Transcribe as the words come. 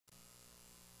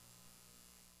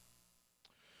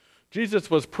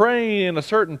Jesus was praying in a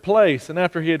certain place, and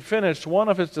after he had finished, one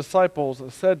of his disciples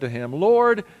said to him,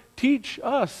 "Lord, teach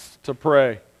us to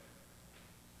pray,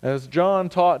 as John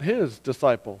taught his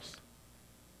disciples."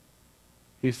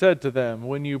 He said to them,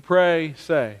 "When you pray,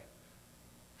 say,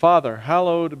 'Father,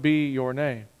 hallowed be your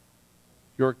name.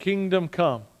 Your kingdom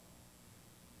come.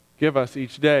 Give us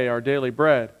each day our daily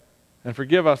bread, and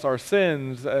forgive us our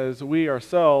sins as we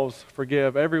ourselves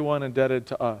forgive everyone indebted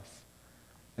to us.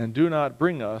 And do not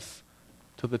bring us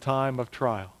to the time of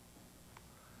trial.'"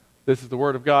 This is the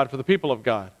word of God for the people of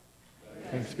God.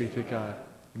 Thanks be to God.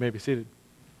 You may be seated.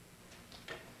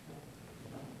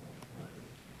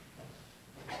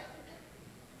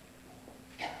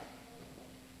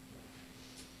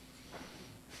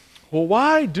 Well,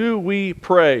 why do we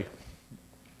pray?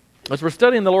 As we're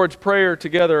studying the Lord's Prayer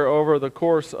together over the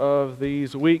course of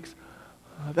these weeks,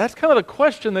 that's kind of the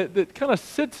question that kind of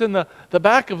sits in the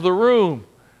back of the room,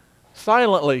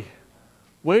 silently,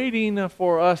 waiting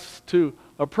for us to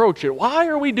approach it. Why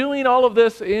are we doing all of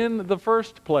this in the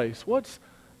first place? What's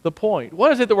the point?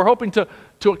 What is it that we're hoping to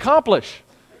accomplish?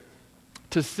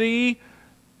 To see,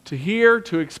 to hear,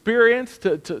 to experience,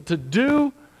 to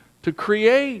do, to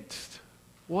create?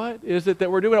 What is it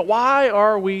that we're doing? Why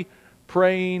are we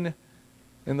praying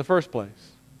in the first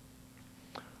place?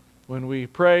 When we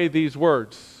pray these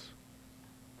words,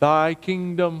 "Thy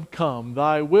kingdom come,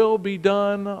 thy will be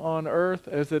done on earth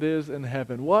as it is in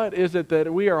heaven," what is it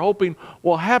that we are hoping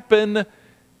will happen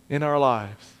in our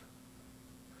lives?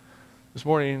 This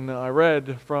morning I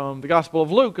read from the Gospel of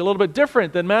Luke, a little bit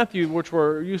different than Matthew, which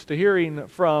we're used to hearing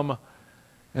from.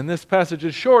 And this passage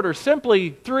is shorter,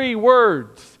 simply 3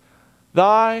 words.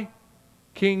 Thy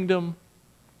kingdom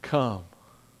come.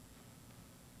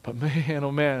 But man,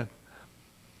 oh man,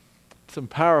 some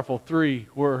powerful 3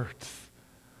 words.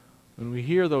 When we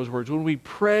hear those words, when we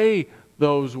pray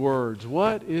those words,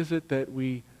 what is it that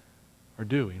we are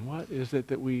doing? What is it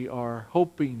that we are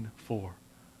hoping for?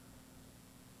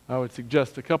 I would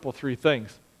suggest a couple, 3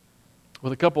 things,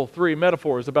 with a couple, 3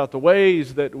 metaphors about the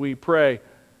ways that we pray,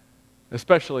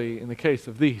 especially in the case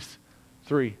of these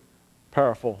 3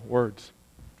 powerful words.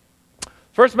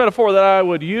 First metaphor that I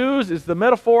would use is the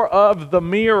metaphor of the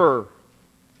mirror.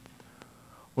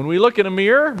 When we look in a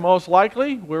mirror, most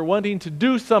likely, we're wanting to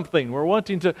do something. We're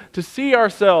wanting to see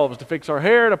ourselves, to fix our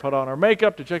hair, to put on our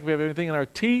makeup, to check if we have anything in our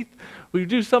teeth. We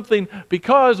do something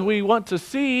because we want to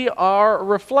see our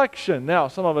reflection. Now,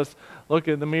 some of us look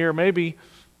in the mirror maybe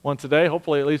once a day,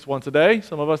 hopefully at least once a day.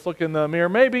 Some of us look in the mirror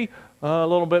maybe a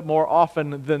little bit more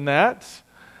often than that.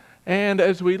 And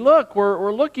as we look,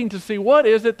 we're looking to see what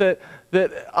is it that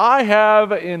I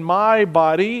have in my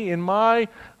body, in my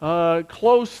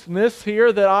closeness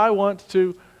here that I want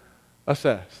to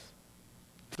assess.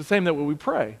 It's the same that when we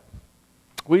pray.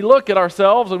 We look at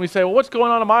ourselves and we say, well, what's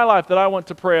going on in my life that I want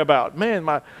to pray about? Man,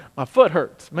 my foot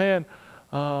hurts. Man,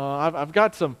 I've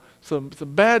got some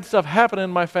bad stuff happening in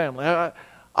my family.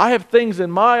 I have things in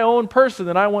my own person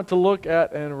that I want to look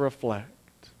at and reflect.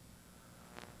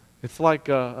 It's like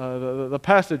the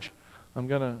passage, I'm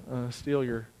going to steal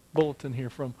your bulletin here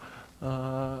from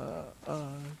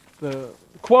the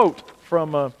quote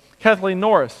from Kathleen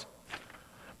Norris.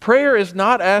 Prayer is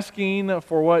not asking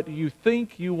for what you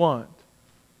think you want,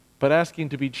 but asking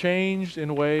to be changed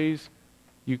in ways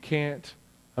you can't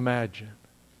imagine.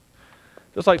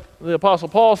 Just like the Apostle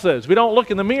Paul says, we don't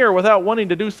look in the mirror without wanting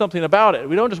to do something about it.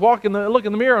 We don't just look in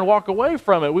the mirror and walk away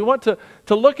from it. We want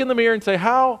to look in the mirror and say,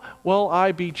 how will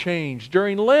I be changed?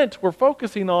 During Lent, we're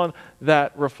focusing on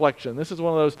that reflection. This is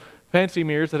one of those fancy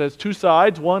mirrors that has 2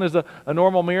 sides. One is a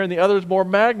normal mirror and the other is more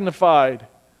magnified.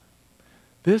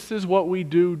 This is what we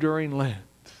do during Lent.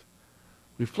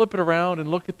 We flip it around and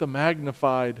look at the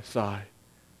magnified side.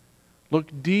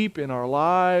 Look deep in our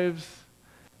lives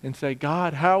and say,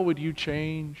 God, how would you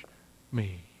change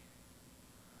me?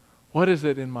 What is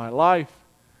it in my life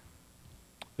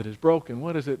that is broken?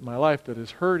 What is it in my life that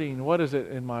is hurting? What is it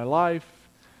in my life,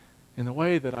 in the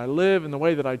way that I live, in the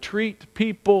way that I treat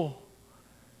people,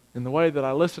 in the way that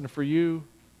I listen for you,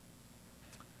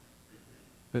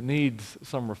 that needs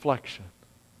some reflection?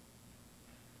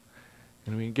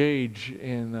 And we engage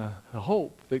in the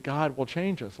hope that God will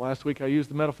change us. Last week I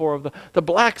used the metaphor of the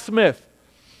blacksmith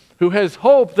who has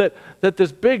hope that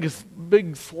this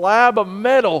big slab of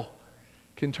metal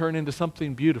can turn into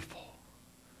something beautiful.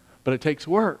 But it takes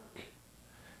work.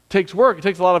 It takes work. It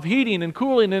takes a lot of heating and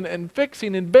cooling and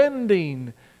fixing and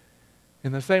bending.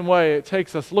 In the same way, it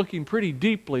takes us looking pretty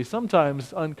deeply,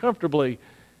 sometimes uncomfortably,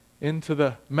 into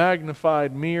the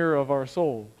magnified mirror of our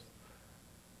souls.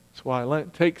 That's why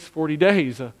Lent takes 40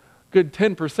 days, a good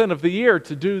 10% of the year,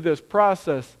 to do this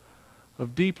process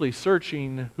of deeply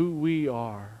searching who we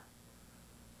are.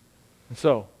 And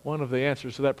so, one of the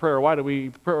answers to that prayer,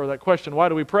 or that question, why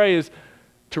do we pray, is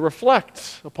to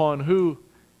reflect upon who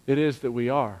it is that we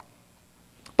are.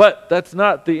 But that's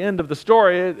not the end of the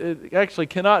story. It actually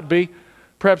cannot be.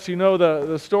 Perhaps you know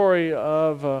the story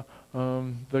of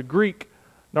the Greek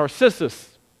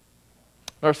Narcissus.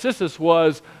 Narcissus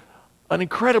was an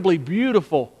incredibly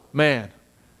beautiful man.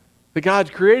 The gods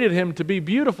created him to be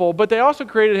beautiful, but they also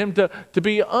created him to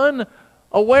be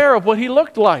unaware of what he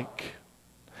looked like.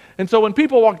 And so when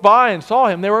people walked by and saw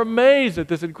him, they were amazed at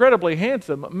this incredibly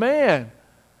handsome man.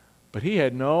 But he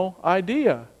had no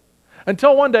idea.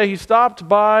 Until one day he stopped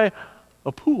by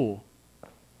a pool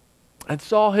and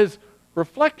saw his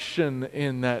reflection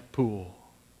in that pool.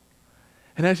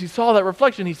 And as he saw that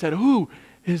reflection, he said, "Who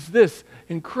is this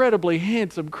incredibly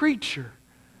handsome creature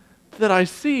that I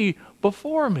see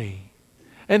before me?"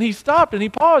 And he stopped and he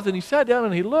paused and he sat down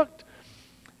and he looked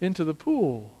into the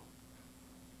pool.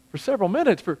 For several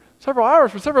minutes, for several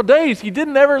hours, for several days, he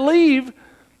didn't ever leave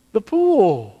the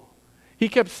pool. He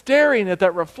kept staring at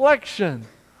that reflection,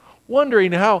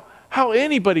 wondering how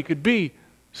anybody could be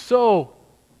so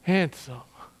handsome.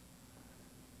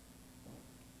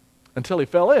 Until he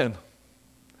fell in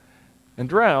and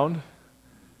drowned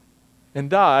and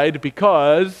died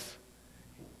because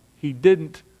he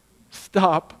didn't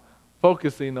stop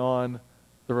focusing on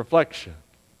the reflection.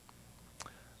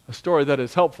 A story that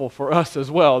is helpful for us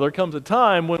as well. There comes a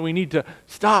time when we need to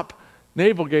stop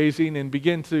navel-gazing and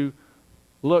begin to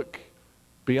look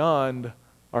beyond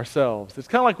ourselves. It's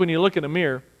kind of like when you look in a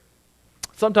mirror.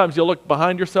 Sometimes you'll look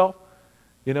behind yourself.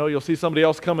 You know, you'll see somebody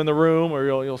else come in the room, or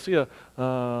you'll see a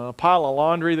pile of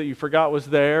laundry that you forgot was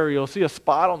there, or you'll see a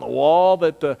spot on the wall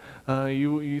that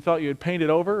you thought you had painted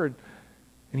over, and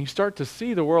you start to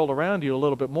see the world around you a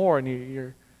little bit more, and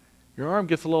your arm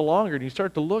gets a little longer, and you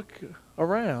start to look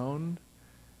around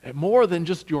at more than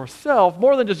just yourself,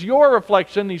 more than just your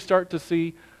reflection. You start to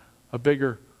see a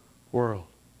bigger world.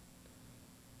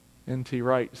 N.T.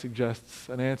 Wright suggests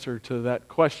an answer to that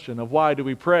question of why do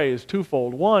we pray is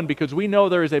twofold. One, because we know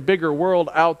there is a bigger world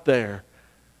out there.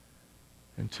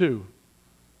 And two,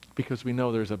 because we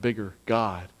know there's a bigger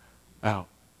God out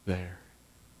there.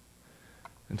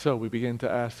 And so we begin to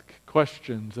ask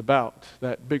questions about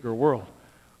that bigger world.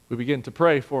 We begin to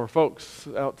pray for folks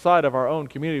outside of our own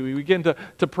community. We begin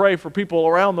to pray for people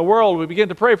around the world. We begin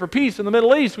to pray for peace in the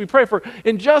Middle East. We pray for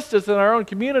injustice in our own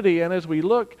community. And as we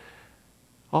look,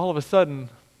 all of a sudden,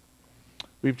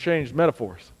 we've changed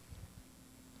metaphors.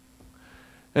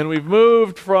 And we've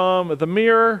moved from the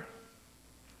mirror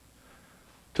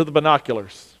to the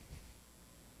binoculars.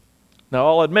 Now,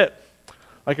 I'll admit,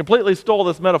 I completely stole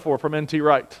this metaphor from N.T.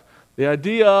 Wright. The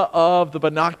idea of the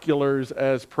binoculars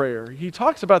as prayer. He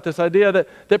talks about this idea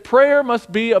that prayer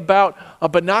must be about a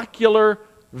binocular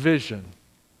vision.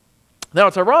 Now,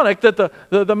 it's ironic that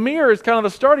the mirror is kind of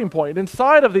the starting point.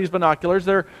 Inside of these binoculars,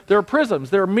 there are prisms.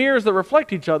 There are mirrors that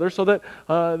reflect each other so that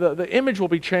the image will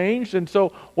be changed. And so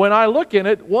when I look in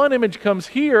it, one image comes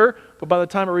here, but by the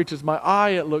time it reaches my eye,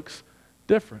 it looks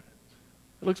different.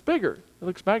 It looks bigger. It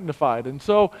looks magnified. And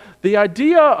so the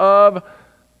idea of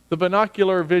the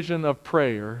binocular vision of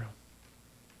prayer,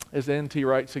 as N.T.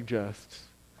 Wright suggests,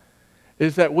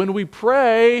 is that when we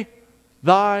pray,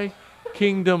 "Thy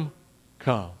kingdom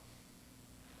come,"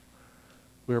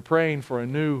 we are praying for a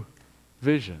new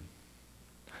vision,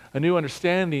 a new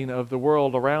understanding of the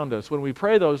world around us. When we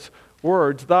pray those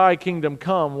words, "Thy kingdom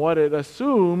come," what it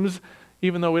assumes,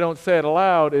 even though we don't say it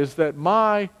aloud, is that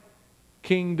my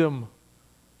kingdom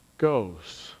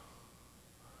goes.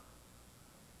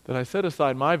 That I set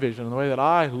aside my vision and the way that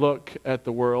I look at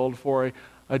the world for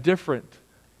a different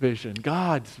vision,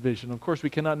 God's vision. Of course,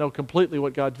 we cannot know completely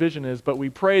what God's vision is, but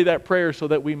we pray that prayer so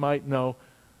that we might know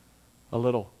a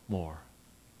little more.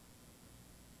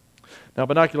 Now,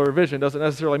 binocular vision doesn't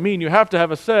necessarily mean you have to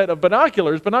have a set of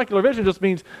binoculars. Binocular vision just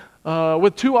means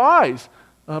with two eyes.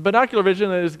 Binocular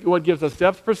vision is what gives us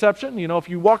depth perception. You know, if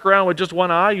you walk around with just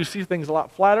one eye, you see things a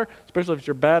lot flatter, especially if it's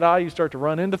your bad eye, you start to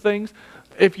run into things.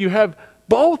 If you have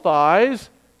both eyes,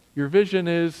 your vision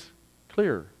is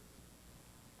clearer.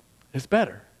 It's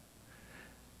better.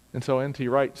 And so N.T.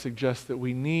 Wright suggests that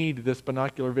we need this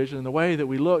binocular vision in the way that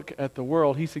we look at the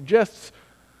world. He suggests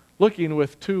looking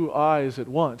with two eyes at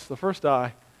once. The first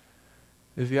eye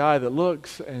is the eye that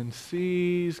looks and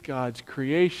sees God's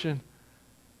creation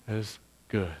as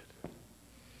good.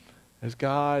 As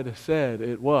God said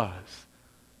it was.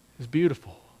 As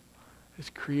beautiful, as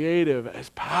creative, as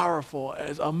powerful,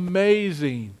 as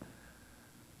amazing.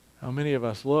 How many of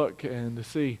us look and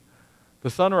see the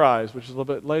sunrise, which is a little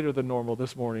bit later than normal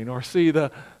this morning, or see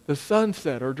the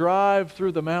sunset, or drive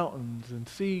through the mountains and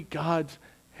see God's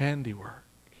handiwork.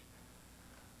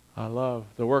 I love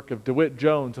the work of DeWitt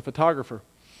Jones, a photographer,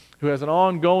 who has an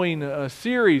ongoing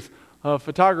series of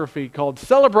photography called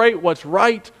Celebrate What's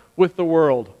Right with the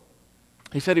World.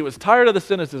 He said he was tired of the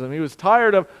cynicism. He was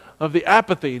tired of the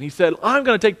apathy. And he said, I'm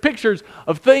going to take pictures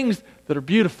of things that are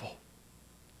beautiful.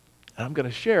 And I'm going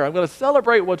to share. I'm going to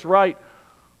celebrate what's right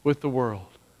with the world.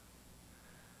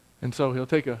 And so he'll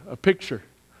take a picture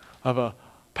of a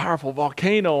powerful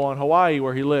volcano on Hawaii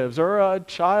where he lives, or a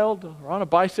child or on a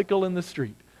bicycle in the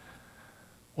street.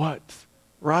 What's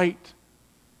right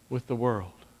with the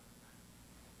world?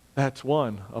 That's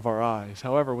one of our eyes.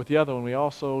 However, with the other one, we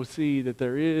also see that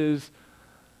there is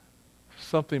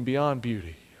something beyond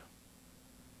beauty.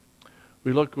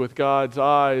 We look with God's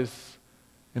eyes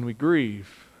and we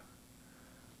grieve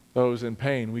those in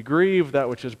pain. We grieve that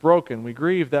which is broken. We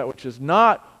grieve that which is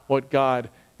not what God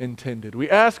intended. We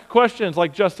ask questions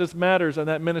like Justice Matters and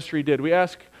that ministry did. We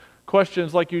ask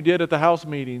questions like you did at the house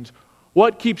meetings.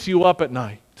 What keeps you up at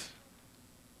night?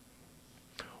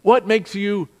 What makes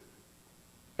you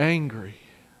angry?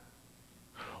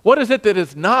 What is it that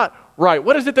is not right?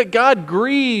 What is it that God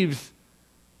grieves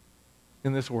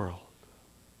in this world?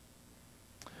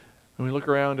 And we look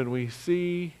around and we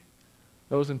see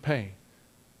those in pain.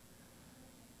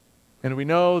 And we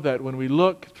know that when we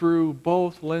look through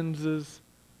both lenses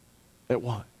at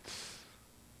once,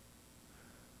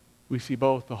 we see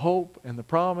both the hope and the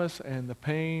promise and the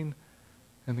pain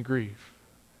and the grief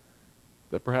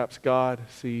that perhaps God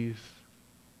sees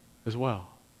as well.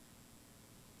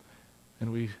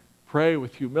 And we pray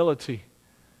with humility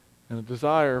and a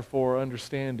desire for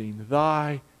understanding,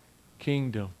 Thy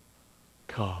kingdom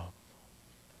come.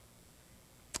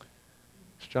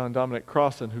 It's John Dominic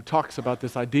Crossan who talks about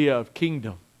this idea of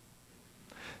kingdom.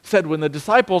 Said when the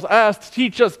disciples asked,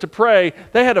 teach us to pray,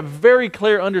 they had a very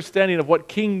clear understanding of what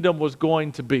kingdom was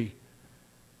going to be.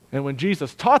 And when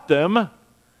Jesus taught them,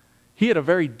 he had a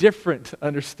very different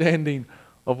understanding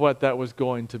of what that was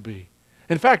going to be.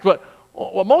 In fact, what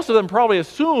most of them probably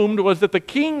assumed was that the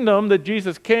kingdom that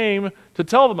Jesus came to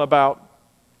tell them about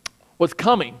was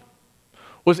coming,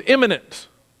 was imminent.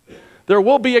 There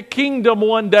will be a kingdom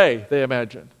one day, they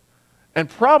imagined. And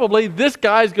probably this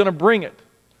guy's going to bring it.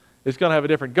 It's going to have a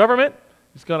different government.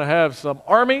 It's going to have some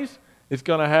armies. It's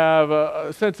going to have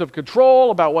a sense of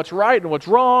control about what's right and what's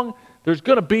wrong. There's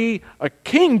going to be a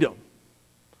kingdom,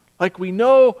 like we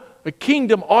know a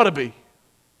kingdom ought to be.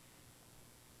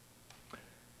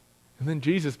 And then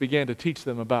Jesus began to teach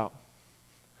them about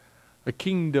a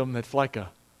kingdom that's like a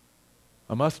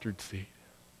mustard seed.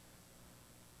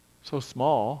 So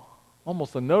small,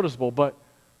 almost unnoticeable, but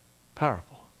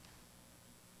powerful.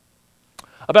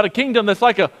 About a kingdom that's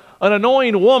like an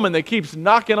annoying woman that keeps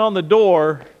knocking on the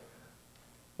door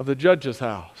of the judge's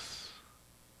house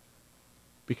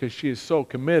because she is so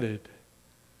committed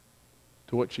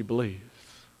to what she believes.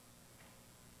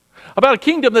 About a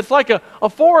kingdom that's like a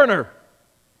foreigner,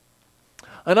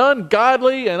 an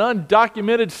ungodly and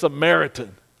undocumented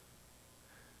Samaritan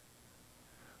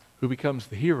who becomes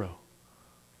the hero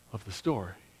of the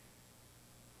story,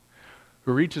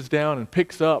 who reaches down and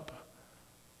picks up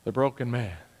the broken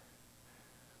man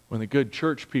when the good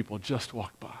church people just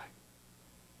walk by.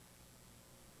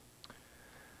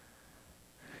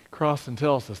 Crossan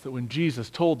tells us that when Jesus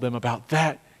told them about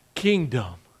that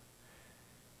kingdom,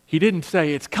 he didn't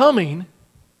say it's coming,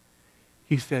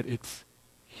 he said it's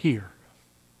here.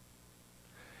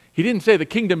 He didn't say the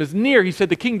kingdom is near, he said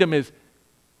the kingdom is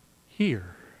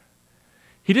here.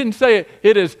 He didn't say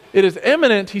it is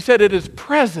imminent, he said it is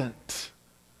present.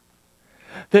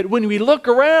 That when we look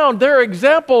around, there are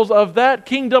examples of that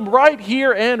kingdom right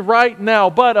here and right now.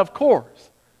 But of course,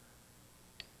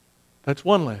 that's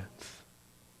one lens.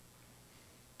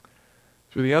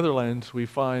 Through the other lens, we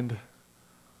find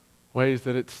ways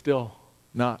that it's still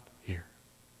not here.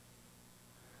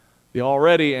 The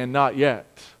already and not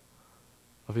yet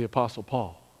of the Apostle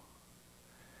Paul.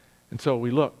 And so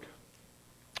we look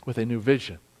with a new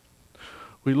vision.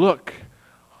 We look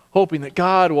hoping that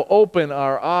God will open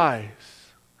our eyes,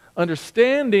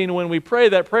 understanding when we pray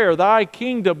that prayer, Thy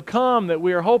kingdom come, that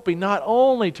we are hoping not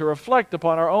only to reflect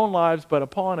upon our own lives, but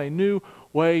upon a new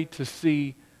way to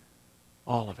see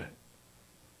all of it.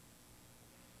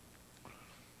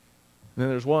 And then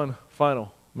there's one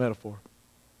final metaphor.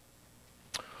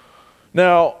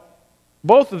 Now,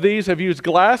 both of these have used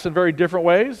glass in very different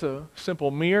ways. A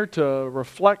simple mirror to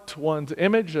reflect one's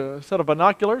image, a set of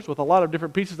binoculars with a lot of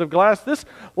different pieces of glass. This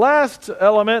last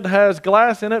element has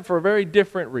glass in it for a very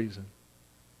different reason.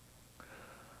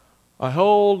 I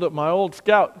hold my old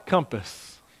scout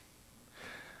compass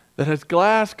that has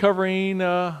glass covering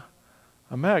a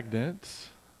magnet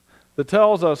that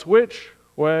tells us which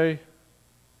way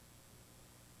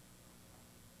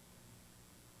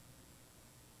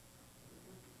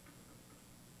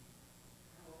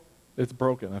it's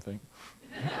broken, I think.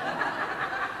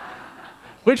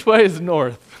 Which way is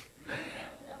north?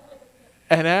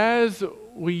 And as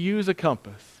we use a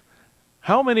compass,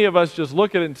 how many of us just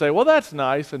look at it and say, well, that's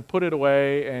nice, and put it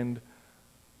away and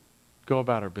go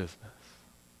about our business?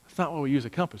 That's not why we use a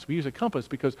compass. We use a compass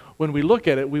because when we look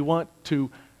at it, we want to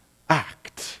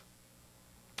act.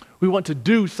 We want to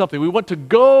do something. We want to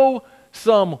go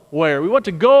somewhere. We want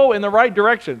to go in the right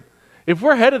direction. If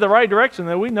we're headed the right direction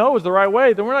that we know is the right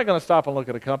way, then we're not going to stop and look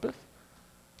at a compass.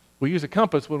 We use a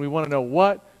compass when we want to know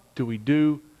what do we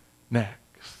do next.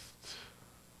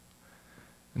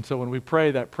 And so when we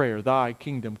pray that prayer, thy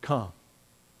kingdom come,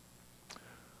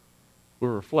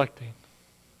 we're reflecting.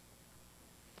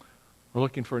 We're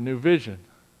looking for a new vision.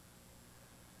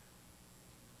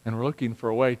 And we're looking for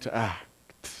a way to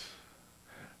act.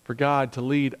 For God to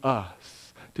lead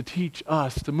us, to teach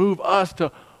us, to move us,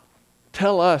 to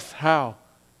tell us how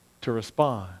to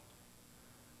respond.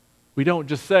 We don't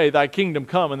just say, thy kingdom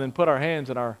come, and then put our hands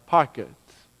in our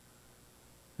pockets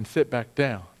and sit back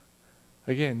down.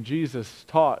 Again, Jesus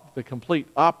taught the complete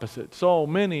opposite. So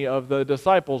many of the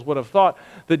disciples would have thought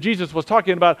that Jesus was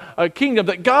talking about a kingdom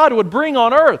that God would bring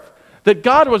on earth, that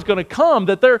God was going to come,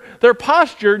 that their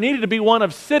posture needed to be one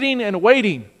of sitting and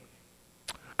waiting,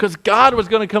 because God was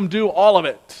going to come do all of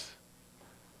it.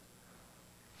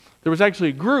 There was actually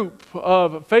a group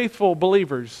of faithful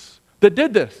believers that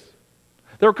did this.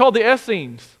 They were called the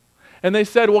Essenes. And they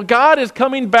said, well, God is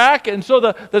coming back, and so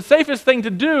the safest thing to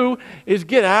do is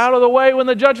get out of the way when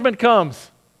the judgment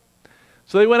comes.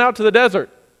 So they went out to the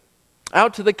desert,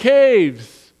 out to the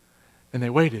caves, and they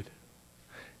waited.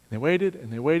 And they waited,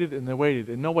 and they waited, and they waited.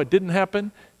 And know what didn't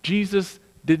happen? Jesus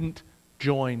didn't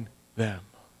join them.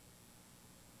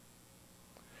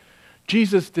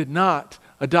 Jesus did not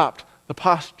adopt the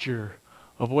posture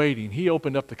of waiting. He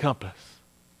opened up the compass.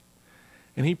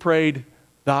 And he prayed,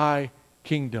 thy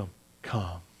kingdom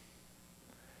come.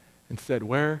 And said,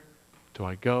 where do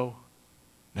I go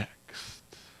next?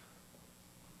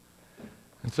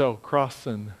 And so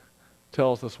Crossan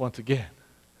tells us once again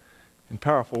in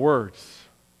powerful words,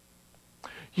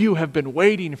 you have been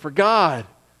waiting for God.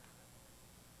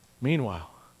 Meanwhile,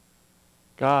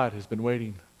 God has been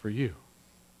waiting for you.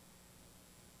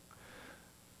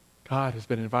 God has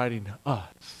been inviting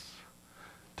us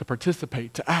to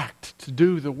participate, to act, to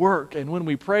do the work. And when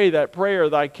we pray that prayer,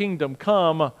 thy kingdom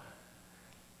come,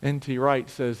 N.T. Wright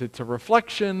says it's a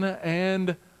reflection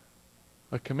and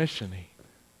a commissioning.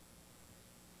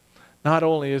 Not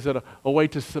only is it a way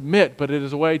to submit, but it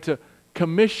is a way to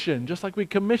commission, just like we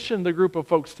commissioned the group of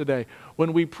folks today.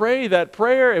 When we pray that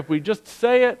prayer, if we just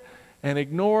say it and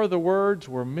ignore the words,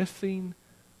 we're missing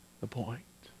the point.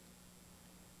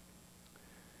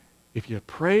 If you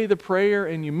pray the prayer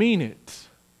and you mean it,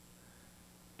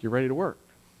 get ready to work.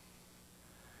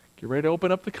 Get ready to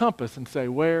open up the compass and say,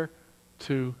 where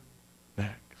to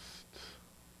next?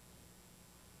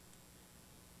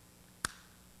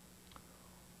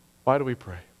 Why do we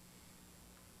pray?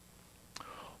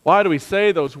 Why do we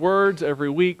say those words every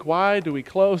week? Why do we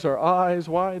close our eyes?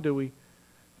 Why do we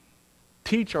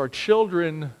teach our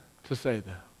children to say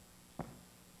them?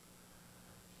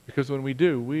 Because when we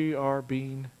do, we are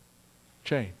being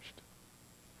changed.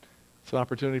 It's an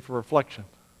opportunity for reflection,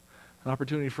 an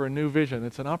opportunity for a new vision.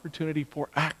 It's an opportunity for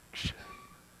action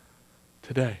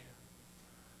today.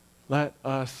 Let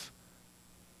us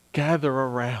gather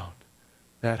around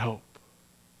that hope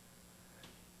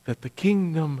that the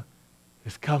kingdom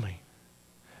is coming,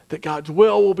 that God's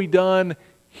will be done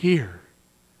here,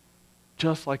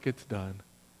 just like it's done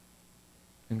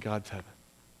in God's heaven.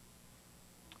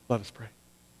 Let us pray.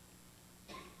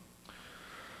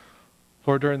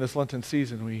 Lord, during this Lenten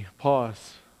season, we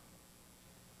pause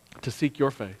to seek your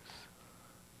face,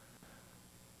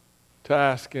 to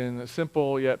ask in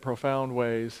simple yet profound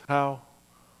ways, how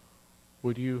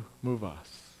would you move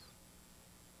us?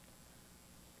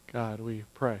 God, we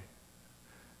pray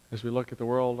as we look at the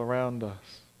world around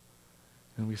us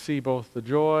and we see both the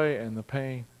joy and the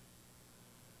pain.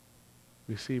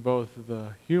 We see both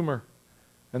the humor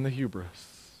and the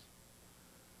hubris,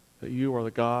 that you are the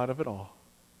God of it all.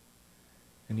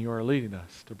 And you are leading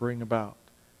us to bring about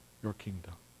your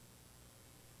kingdom.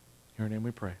 In your name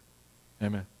we pray.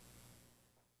 Amen.